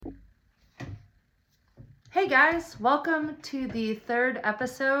Hey guys, welcome to the third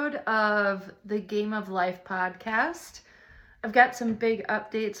episode of the Game of Life podcast. I've got some big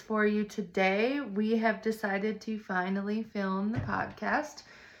updates for you today. We have decided to finally film the podcast.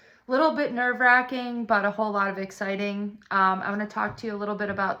 A little bit nerve-wracking, but a whole lot of exciting. I'm going to talk to you a little bit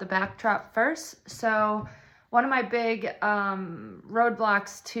about the backdrop first. So one of my big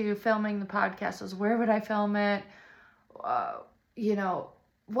roadblocks to filming the podcast was, where would I film it?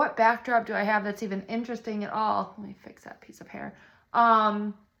 What backdrop do I have that's even interesting at all? Let me fix that piece of hair.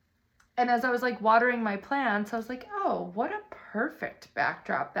 And as I was watering my plants, I was like, oh, what a perfect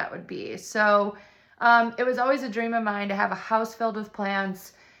backdrop that would be. So it was always a dream of mine to have a house filled with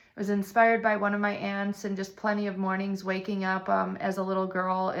plants. It was inspired by one of my aunts and just plenty of mornings waking up as a little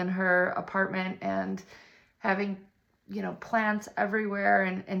girl in her apartment and having, plants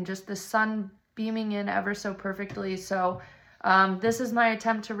everywhere and just the sun beaming in ever so perfectly. So this is my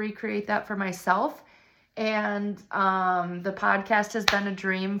attempt to recreate that for myself. And the podcast has been a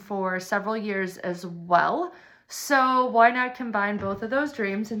dream for several years as well. So why not combine both of those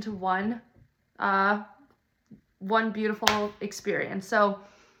dreams into one beautiful experience? So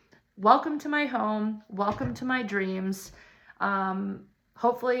welcome to my home. Welcome to my dreams.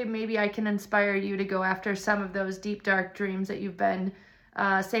 Hopefully, maybe I can inspire you to go after some of those deep, dark dreams that you've been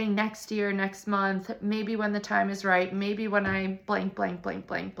saying next year, next month, maybe when the time is right, maybe when I blank, blank, blank,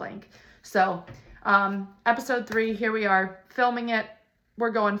 blank, blank. So, episode 3, here we are, filming it.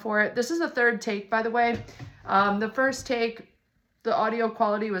 We're going for it. This is the third take, by the way. The first take, the audio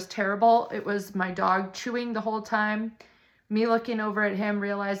quality was terrible. It was my dog chewing the whole time, me looking over at him,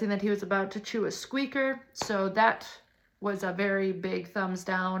 realizing that he was about to chew a squeaker. So that was a very big thumbs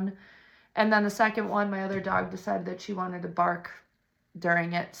down. And then the second one, my other dog decided that she wanted to bark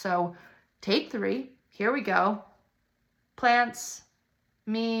during it. So take 3, here we go. Plants,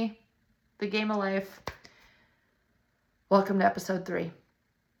 me, the game of life. Welcome to episode 3.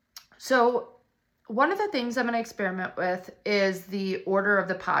 So one of the things I'm going to experiment with is the order of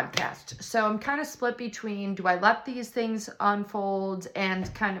the podcast. So I'm kind of split between, do I let these things unfold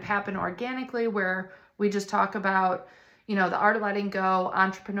and kind of happen organically, where we just talk about, the art of letting go,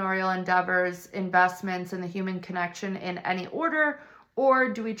 entrepreneurial endeavors, investments, and the human connection in any order? Or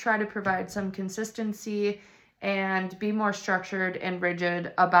do we try to provide some consistency and be more structured and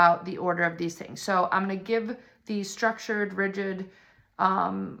rigid about the order of these things? So I'm going to give the structured, rigid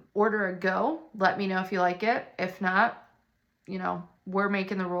order a go. Let me know if you like it. If not, we're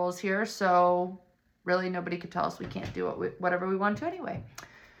making the rules here. So really nobody could tell us we can't do whatever we want to anyway.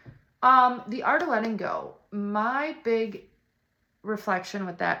 The art of letting go. My big reflection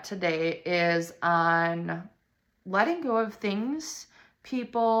with that today is on letting go of things,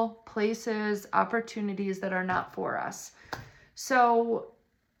 people, places, opportunities that are not for us. So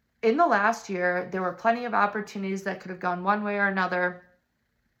in the last year, there were plenty of opportunities that could have gone one way or another.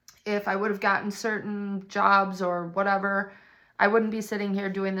 If I would have gotten certain jobs or whatever, I wouldn't be sitting here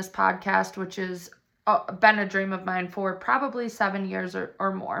doing this podcast, which has been a dream of mine for probably 7 years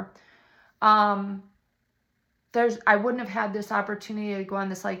or more. I wouldn't have had this opportunity to go on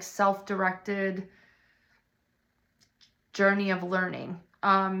this self-directed journey of learning,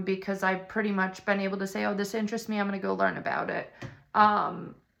 because I've pretty much been able to say, oh, this interests me, I'm going to go learn about it.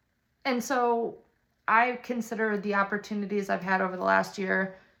 And so I consider the opportunities I've had over the last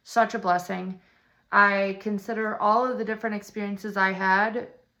year such a blessing. I consider all of the different experiences I had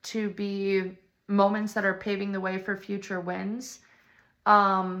to be moments that are paving the way for future wins.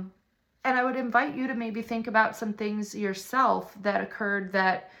 And I would invite you to maybe think about some things yourself that occurred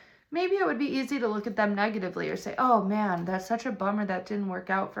that maybe it would be easy to look at them negatively or say, oh man, that's such a bummer that didn't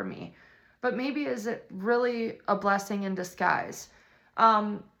work out for me. But maybe is it really a blessing in disguise?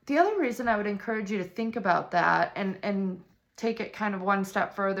 The other reason I would encourage you to think about that and take it kind of one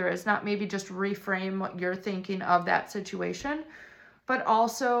step further is not maybe just reframe what you're thinking of that situation, but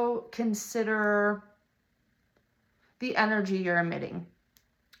also consider the energy you're emitting.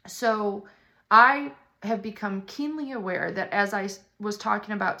 So I have become keenly aware that as I was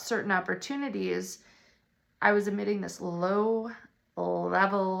talking about certain opportunities, I was emitting this low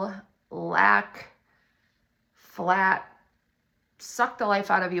level, flat, suck the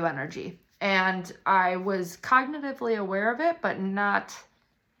life out of you energy. And I was cognitively aware of it, but not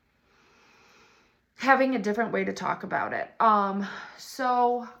having a different way to talk about it.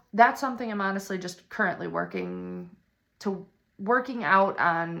 So that's something I'm honestly just currently working out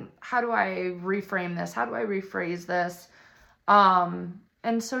on. How do I reframe this? How do I rephrase this?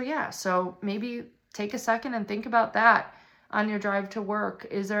 And so maybe take a second and think about that on your drive to work.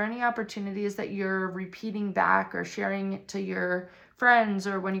 Is there any opportunities that you're repeating back or sharing to your friends,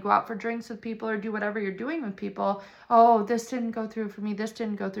 or when you go out for drinks with people or do whatever you're doing with people, oh, this didn't go through for me, this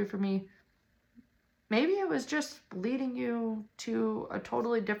didn't go through for me. Maybe it was just leading you to a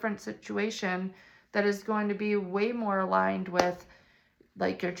totally different situation that is going to be way more aligned with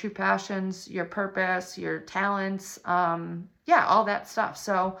like your true passions, your purpose, your talents, yeah, all that stuff.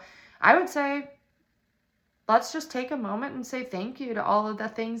 So I would say, let's just take a moment and say thank you to all of the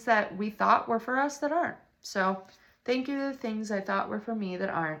things that we thought were for us that aren't. So thank you to the things I thought were for me that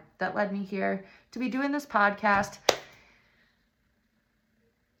aren't, that led me here to be doing this podcast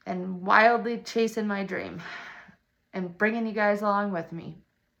and wildly chasing my dream and bringing you guys along with me.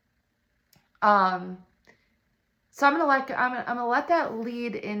 So I'm gonna let that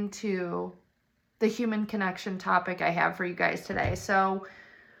lead into the human connection topic I have for you guys today. So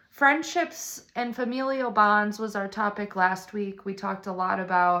friendships and familial bonds was our topic last week. We talked a lot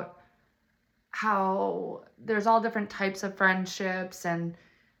about how there's all different types of friendships, and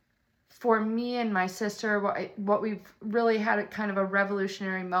for me and my sister, what we've really had a kind of a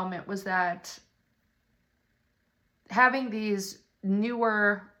revolutionary moment was that having these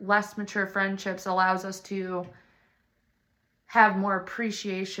newer, less mature friendships allows us to have more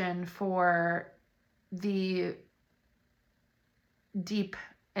appreciation for the deep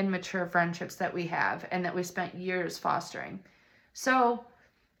and mature friendships that we have and that we spent years fostering. So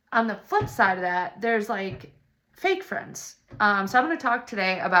on the flip side of that, there's like fake friends. So I'm going to talk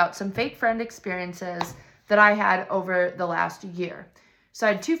today about some fake friend experiences that I had over the last year. So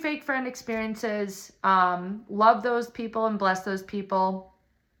I had 2 fake friend experiences. Love those people and bless those people.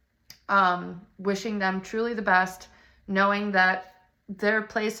 Wishing them truly the best, knowing that their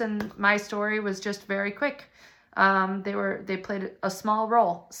place in my story was just very quick. They played a small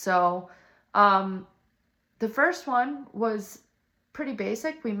role. So the first one was pretty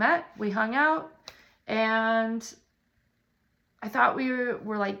basic. We met, we hung out, and I thought we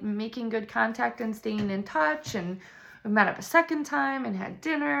were like making good contact and staying in touch, and we met up a second time and had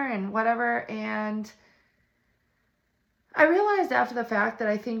dinner and whatever. And I realized after the fact that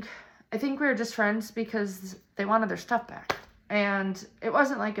I think we were just friends because they wanted their stuff back. And it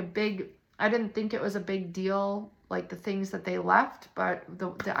wasn't like I didn't think it was a big deal, like the things that they left, but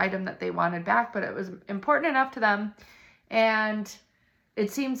the item that they wanted back, but it was important enough to them. And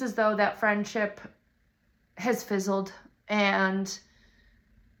it seems as though that friendship has fizzled. And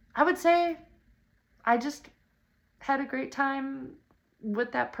I would say I just had a great time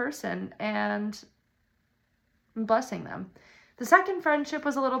with that person, and I'm blessing them. The second friendship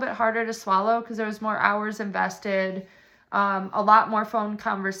was a little bit harder to swallow because there was more hours invested, a lot more phone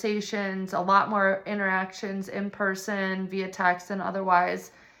conversations, a lot more interactions in person, via text and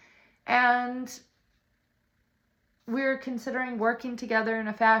otherwise. And we were considering working together in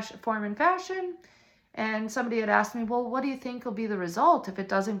a form and fashion. And somebody had asked me, well, what do you think will be the result if it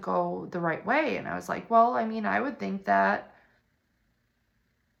doesn't go the right way? And I was like, well, I mean, I would think that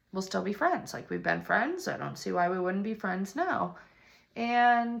we'll still be friends. Like, we've been friends. I don't see why we wouldn't be friends now.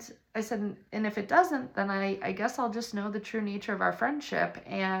 And I said, and if it doesn't, then I guess I'll just know the true nature of our friendship.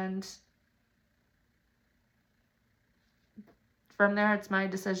 And from there, it's my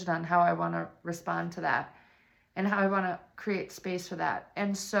decision on how I want to respond to that and how I want to create space for that.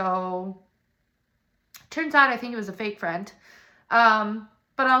 And so turns out I think it was a fake friend,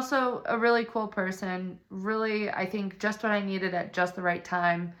 but also a really cool person. Really, I think just what I needed at just the right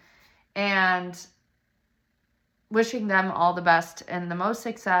time. And wishing them all the best and the most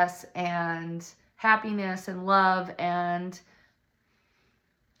success and happiness and love and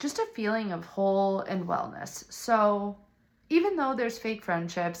just a feeling of whole and wellness. So even though there's fake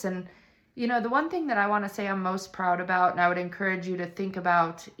friendships, and you know, the one thing that I want to say I'm most proud about, and I would encourage you to think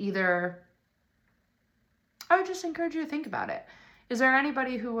about it. Is there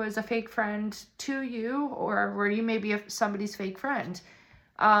anybody who was a fake friend to you, or were you maybe somebody's fake friend?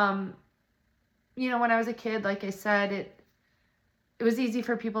 You know, when I was a kid, like I said, it was easy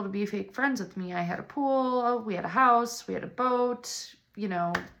for people to be fake friends with me. I had a pool, we had a house, we had a boat, you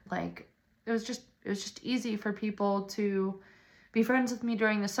know, like it was just easy for people to be friends with me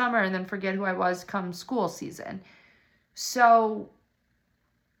during the summer and then forget who I was come school season. So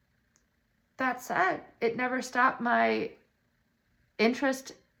that said, it never stopped my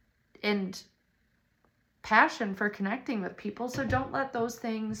interest and passion for connecting with people. So don't let those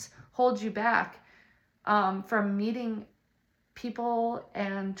things hold you back from meeting people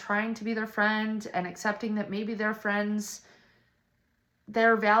and trying to be their friend and accepting that maybe they're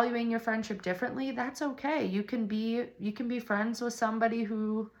valuing your friendship differently. That's okay. You can be friends with somebody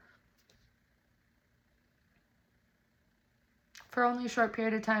who for only a short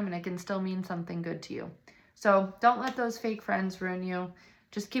period of time, and it can still mean something good to you. So don't let those fake friends ruin you.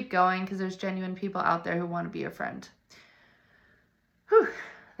 Just keep going, because there's genuine people out there who want to be your friend. Whew,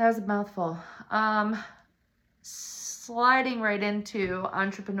 that was a mouthful. Sliding right into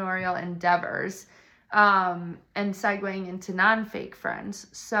entrepreneurial endeavors, and segueing into non-fake friends.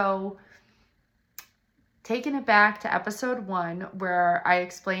 So taking it back to episode 1, where I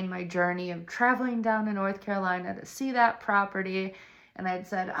explained my journey of traveling down to North Carolina to see that property. And I'd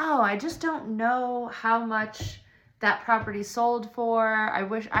said, oh, I just don't know how much that property sold for. I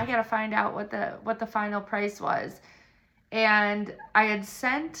got to find out what the final price was. And I had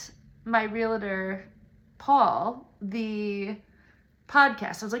sent my realtor, Paul, the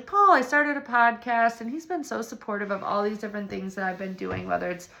podcast. I was like, Paul, I started a podcast, and he's been so supportive of all these different things that I've been doing, whether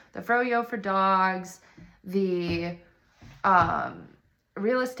it's the froyo for dogs, the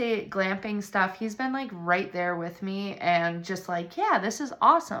real estate glamping stuff. He's been like right there with me and just like, yeah, this is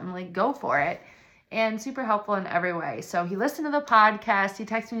awesome. Like, go for it. And super helpful in every way. So he listened to the podcast. He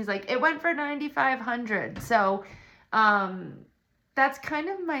texted me. He's like, it went for $9,500. So that's kind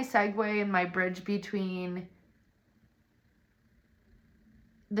of my segue and my bridge between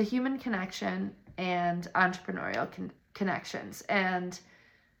the human connection and entrepreneurial connections. And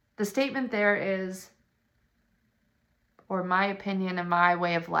the statement there is, or my opinion and my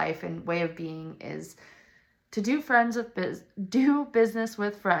way of life and way of being, is to do business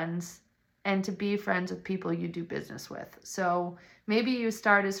with friends, and to be friends with people you do business with. So maybe you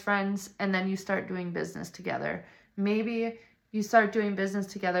start as friends and then you start doing business together. Maybe you start doing business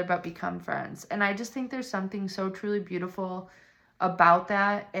together but become friends. And I just think there's something so truly beautiful about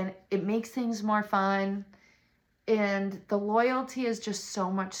that, and it makes things more fun. And the loyalty is just so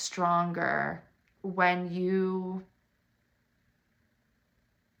much stronger when you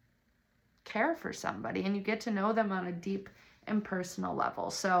care for somebody and you get to know them on a deep and personal level.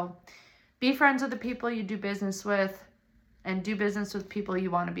 So be friends with the people you do business with, and do business with people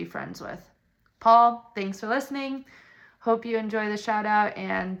you want to be friends with. Paul, thanks for listening. Hope you enjoy the shout out.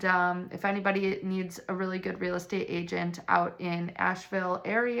 And if anybody needs a really good real estate agent out in Asheville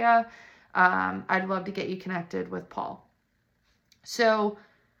area, I'd love to get you connected with Paul. So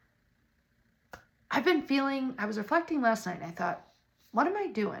I was reflecting last night, and I thought, what am I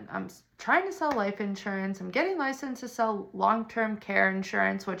doing? I'm trying to sell life insurance. I'm getting licensed to sell long-term care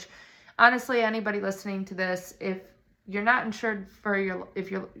insurance, which honestly, anybody listening to this, if you're not insured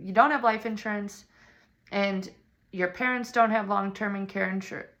if you don't have life insurance and your parents don't have long-term and care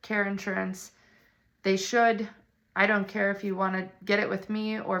insurance, they should. I don't care if you want to get it with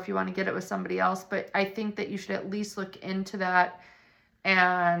me or if you want to get it with somebody else, but I think that you should at least look into that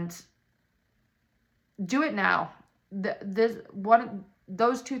and do it now.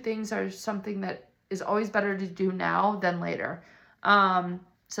 Those two things are something that is always better to do now than later.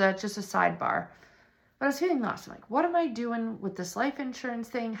 So that's just a sidebar. But I was feeling lost. I'm like, what am I doing with this life insurance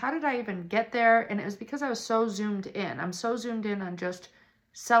thing? How did I even get there? And it was because I was so zoomed in. I'm so zoomed in on just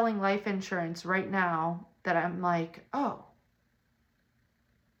selling life insurance right now that I'm like, oh,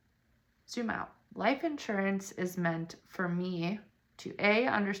 zoom out. Life insurance is meant for me to A,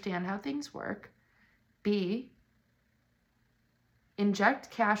 understand how things work, B,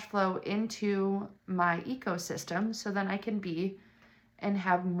 inject cash flow into my ecosystem so then I can be and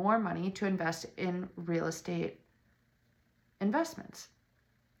have more money to invest in real estate investments.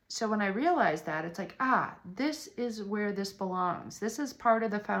 So when I realized that, it's like, this is where this belongs. This is part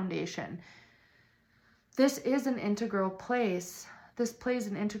of the foundation. This is an integral place. This plays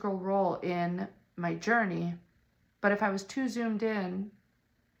an integral role in my journey. But if I was too zoomed in,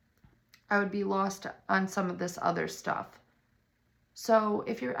 I would be lost on some of this other stuff. So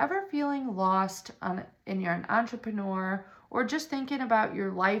if you're ever feeling lost and you're an entrepreneur, or just thinking about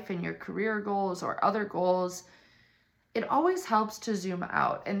your life and your career goals or other goals, it always helps to zoom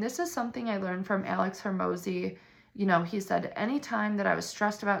out. And this is something I learned from Alex Hormozy. He said, anytime that I was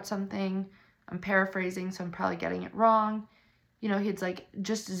stressed about something, I'm paraphrasing, so I'm probably getting it wrong. He'd like,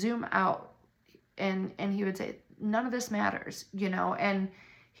 just zoom out. And he would say, none of this matters, and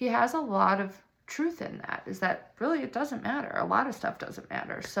he has a lot of truth in that, is that really it doesn't matter. A lot of stuff doesn't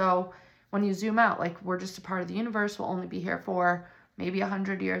matter. So when you zoom out, like, we're just a part of the universe. We'll only be here for maybe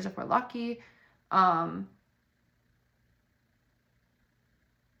 100 years if we're lucky. But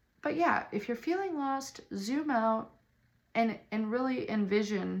yeah, if you're feeling lost, zoom out and really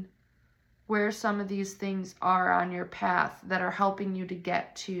envision where some of these things are on your path that are helping you to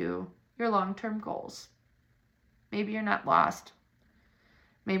get to your long-term goals. Maybe you're not lost.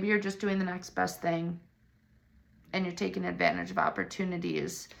 Maybe you're just doing the next best thing and you're taking advantage of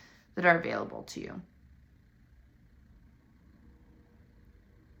opportunities that are available to you.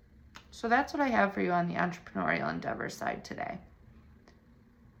 So that's what I have for you on the Entrepreneurial Endeavors side today.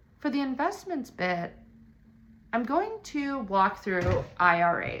 For the investments bit, I'm going to walk through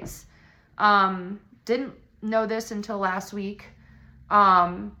IRAs. Didn't know this until last week.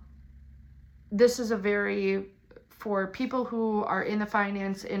 This is for people who are in the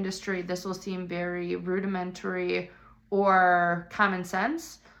finance industry, this will seem very rudimentary or common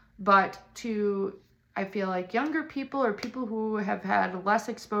sense, but I feel like younger people or people who have had less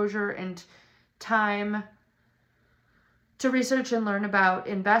exposure and time to research and learn about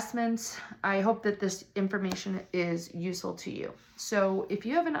investments, I hope that this information is useful to you. So if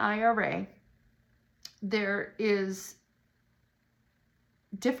you have an IRA, there is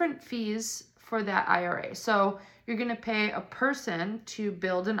different fees for that IRA. So you're going to pay a person to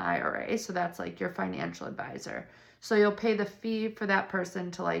build an IRA. So that's like your financial advisor. So you'll pay the fee for that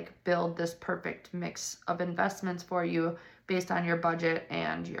person to like build this perfect mix of investments for you based on your budget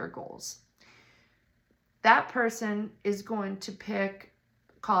and your goals. That person is going to pick,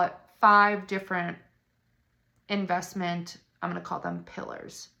 call it 5 different investment, I'm going to call them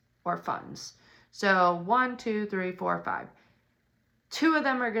pillars or funds. So 1, 2, 3, 4, 5. 2 of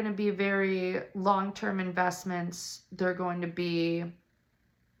them are going to be very long-term investments. They're going to be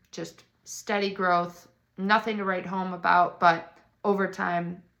just steady growth, nothing to write home about, but over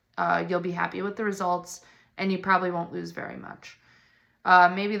time, you'll be happy with the results and you probably won't lose very much.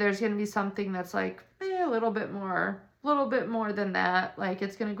 Maybe there's going to be something that's like a little bit more than that. Like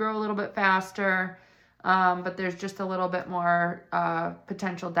it's going to grow a little bit faster, but there's just a little bit more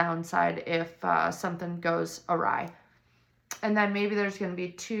potential downside if something goes awry. And then maybe there's going to be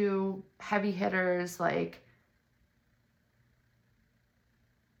 2 heavy hitters, like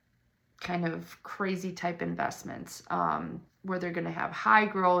kind of crazy type investments, where they're going to have high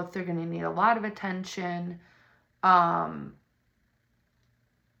growth. They're going to need a lot of attention.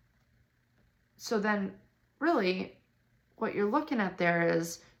 So then really what you're looking at there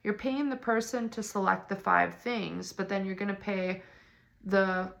is you're paying the person to select the 5 things, but then you're going to pay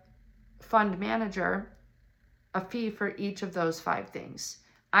the fund manager a fee for each of those 5 things.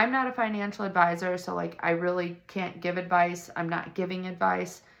 I'm not a financial advisor, so like I really can't give advice. I'm not giving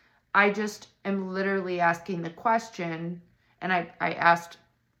advice. I just am literally asking the question, and I asked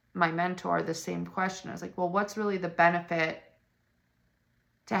my mentor the same question. I was like, well, what's really the benefit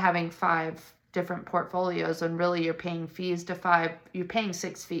to having 5 different portfolios when really you're paying fees to 5, you're paying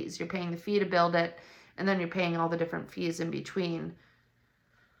 6 fees. You're paying the fee to build it, and then you're paying all the different fees in between.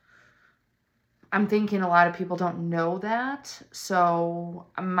 I'm thinking a lot of people don't know that. So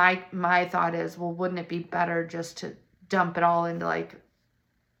my thought is, well, wouldn't it be better just to dump it all into like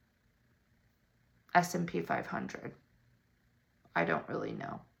S&P 500? I don't really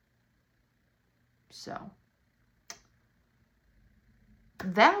know. So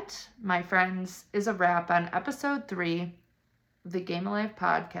that, my friends, is a wrap on episode 3 of the Game of Life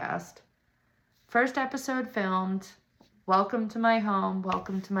podcast. First episode filmed. Welcome to my home.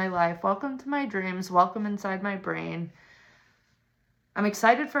 Welcome to my life. Welcome to my dreams. Welcome inside my brain. I'm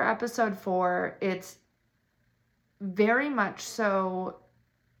excited for episode 4. It's very much so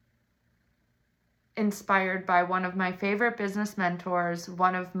inspired by one of my favorite business mentors,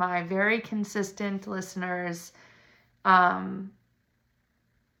 one of my very consistent listeners. I'm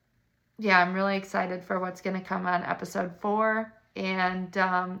really excited for what's going to come on episode 4. And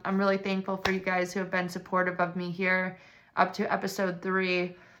I'm really thankful for you guys who have been supportive of me here up to episode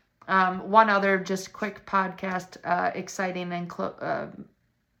 3. One other just quick podcast, exciting and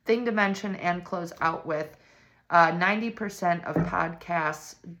thing to mention and close out with. 90% of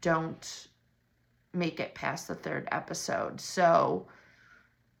podcasts don't make it past the 3rd episode. So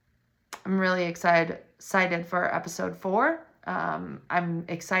I'm really excited for episode 4. I'm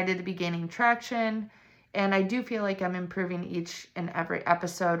excited to be gaining traction, and I do feel like I'm improving each and every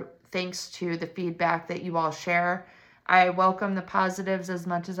episode thanks to the feedback that you all share. I welcome the positives as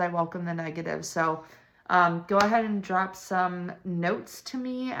much as I welcome the negatives. So go ahead and drop some notes to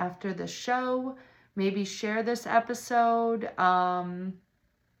me after the show. Maybe share this episode.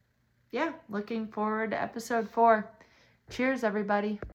 Looking forward to episode 4. Cheers, everybody.